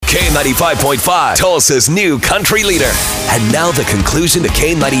K95.5, Tulsa's new country leader. And now the conclusion to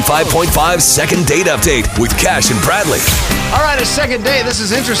K95.5's second date update with Cash and Bradley. All right, a second date. This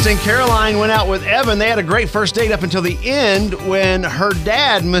is interesting. Caroline went out with Evan. They had a great first date up until the end when her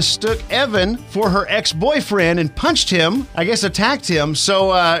dad mistook Evan for her ex-boyfriend and punched him, I guess attacked him.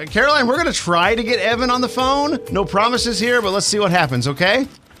 So, Caroline, we're going to try to get Evan on the phone. No promises here, but let's see what happens, okay?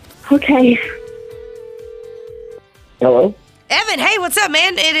 Okay. Hello? Evan, hey, what's up,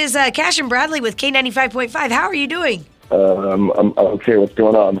 man? It is Cash and Bradley with K95.5. How are you doing? I'm okay. What's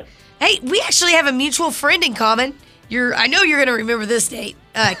going on? Hey, we actually have a mutual friend in common. I know you're going to remember this date.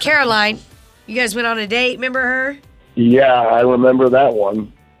 Caroline, you guys went on a date. Remember her? Yeah, I remember that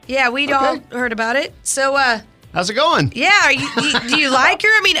one. Yeah, we'd all heard about it. So, how's it going? yeah, do you like her?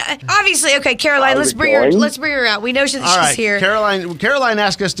 I mean, obviously, okay, Caroline, let's bring her out. We know she's All right, here. Caroline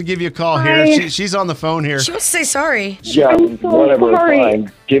asked us to give you a call Hi. here. She's on the phone here. She wants to say sorry. Yeah, I'm so whatever. sorry.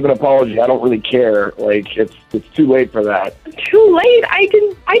 Fine. Give an apology. I don't really care. Like it's too late for that. Too late. I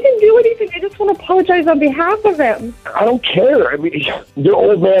didn't do anything. I just want to apologize on behalf of him. I don't care. I mean, your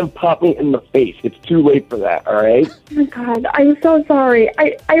old man popped me in the face. It's too late for that. All right. Oh my God, I'm so sorry.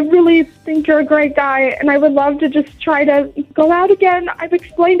 I really think you're a great guy, and I would love to just try to go out again. I've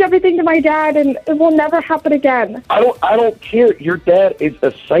explained everything to my dad, and it will never happen again. I don't care. Your dad is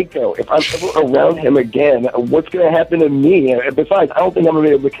a psycho. If I'm ever around him again, what's going to happen to me? And besides, I don't think I'm going to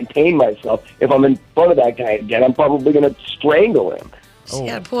be able to contain myself if I'm in front of that guy again. I'm probably going to strangle him. She's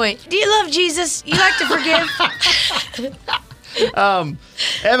got a point. Do you love Jesus? You like to forgive?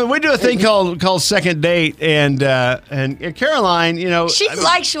 Evan, we do a thing called second date, and Caroline, She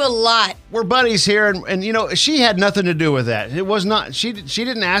likes you a lot. we're buddies here, and she had nothing to do with that. It was not she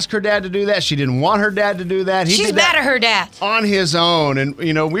didn't ask her dad to do that. She didn't want her dad to do that. He She's did mad that at her dad. on his own, and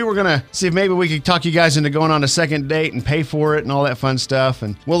we were gonna see if maybe we could talk you guys into going on a second date and pay for it and all that fun stuff,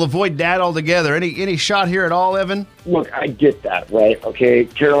 and we'll avoid dad altogether. Any shot here at all, Evan? Look, I get that, right? Okay,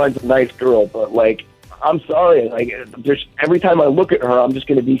 Caroline's a nice girl, but I'm sorry. Just every time I look at her, I'm just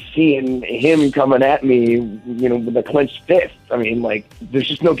going to be seeing him coming at me, with a clenched fist. I mean, there's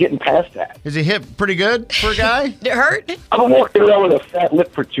just no getting past that. Is he hit pretty good for a guy? Did it hurt? I've been walking around with a fat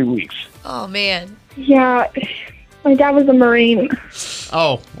lip for 2 weeks. Oh, man. Yeah, my dad was a Marine.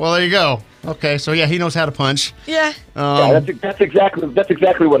 Oh, well, there you go. Okay, so yeah, he knows how to punch. Yeah. Yeah, that's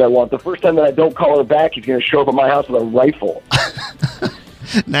exactly what I want. The first time that I don't call her back, he's going to show up at my house with a rifle.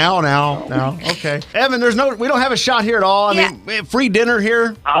 Now. Okay. Evan, we don't have a shot here at all. I mean, we have free dinner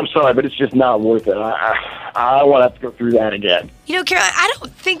here. I'm sorry, but it's just not worth it. I don't want to have to go through that again. Caroline, I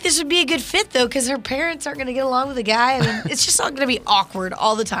don't think this would be a good fit, though, because her parents aren't going to get along with the guy. I mean, it's just all going to be awkward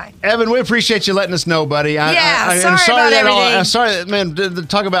all the time. Evan, we appreciate you letting us know, buddy. Sorry I'm about everything. I'm sorry that, man, to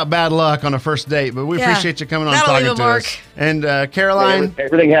talk about bad luck on a first date, but we appreciate you coming on and That'll talking leave a to mark. us. And Caroline,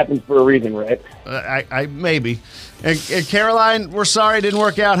 Everything happens for a reason, right? I maybe. And Caroline, we're sorry it didn't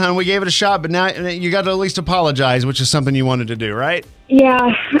work out, hon. We gave it a shot, but now you got to at least apologize, which is something you wanted to do, right?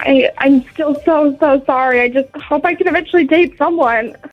 Yeah, I'm still so sorry. I just hope I can eventually date someone.